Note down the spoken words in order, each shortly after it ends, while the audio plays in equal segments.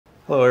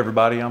Hello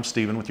everybody, I'm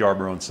Steven with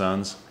Yarborough &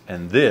 Sons,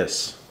 and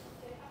this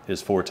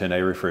is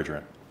 410A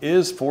refrigerant.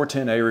 Is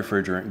 410A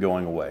refrigerant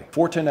going away?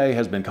 410A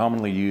has been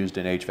commonly used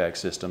in HVAC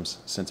systems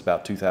since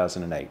about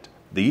 2008.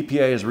 The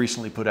EPA has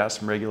recently put out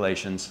some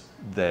regulations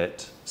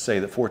that say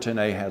that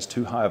 410A has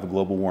too high of a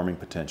global warming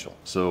potential.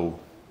 So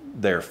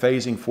they're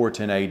phasing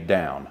 410A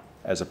down.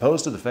 As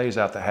opposed to the phase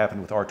out that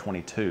happened with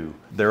R22,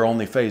 they're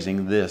only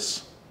phasing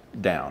this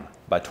down.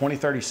 By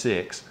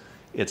 2036,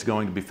 it's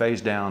going to be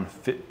phased down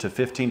to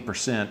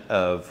 15%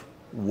 of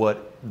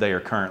what they are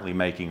currently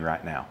making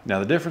right now. Now,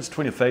 the difference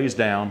between a phase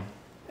down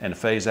and a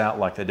phase out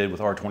like they did with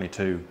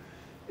R22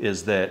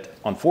 is that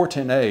on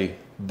 410A,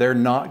 they're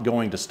not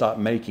going to stop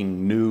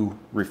making new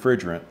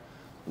refrigerant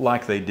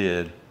like they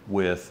did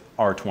with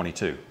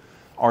R22.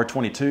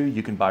 R22,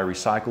 you can buy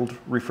recycled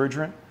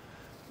refrigerant,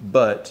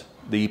 but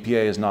the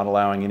EPA is not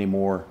allowing any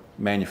more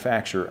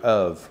manufacture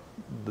of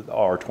the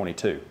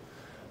R22.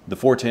 The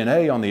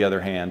 410A, on the other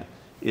hand,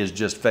 is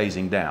just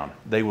phasing down.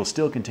 They will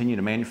still continue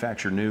to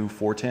manufacture new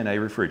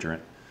 410A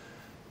refrigerant,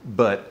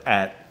 but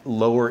at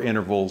lower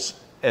intervals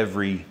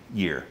every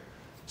year.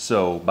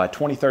 So by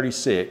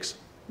 2036,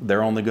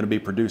 they're only going to be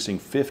producing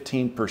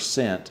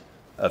 15%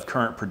 of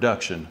current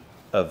production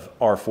of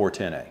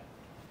R410A.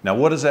 Now,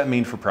 what does that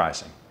mean for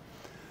pricing?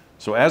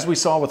 So as we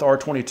saw with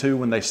R22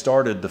 when they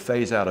started the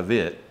phase out of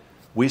it,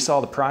 we saw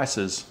the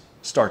prices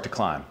start to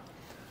climb.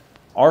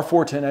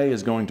 R410A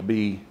is going to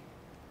be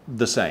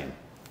the same.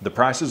 The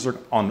prices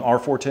on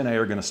R410A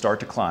are going to start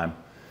to climb.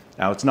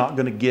 Now, it's not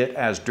going to get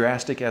as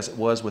drastic as it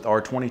was with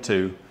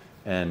R22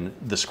 and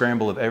the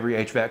scramble of every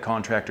HVAC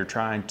contractor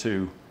trying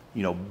to,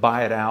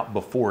 buy it out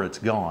before it's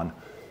gone.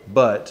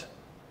 But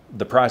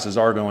the prices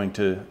are going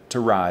to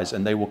rise,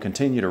 and they will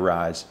continue to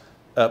rise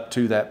up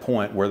to that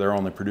point where they're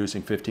only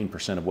producing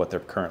 15% of what they're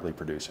currently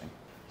producing.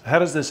 How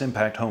does this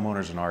impact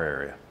homeowners in our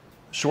area?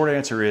 Short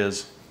answer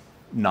is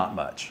not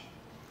much.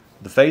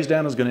 The phase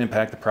down is going to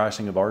impact the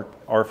pricing of our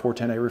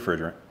R410A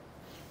refrigerant.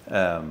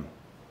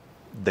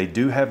 They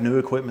do have new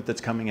equipment that's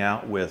coming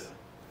out with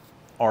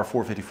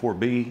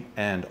R454B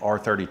and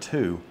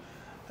R32,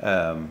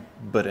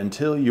 but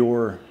until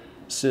your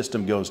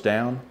system goes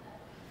down,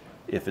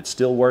 if it's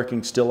still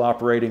working, still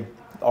operating,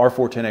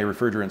 R410A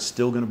refrigerant is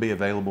still going to be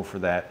available for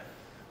that,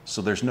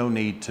 so there's no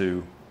need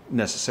to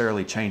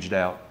necessarily change it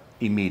out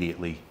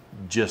immediately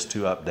just to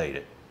update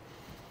it.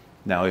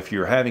 Now, if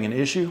you're having an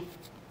issue,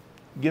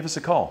 give us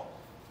a call.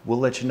 We'll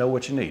let you know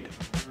what you need.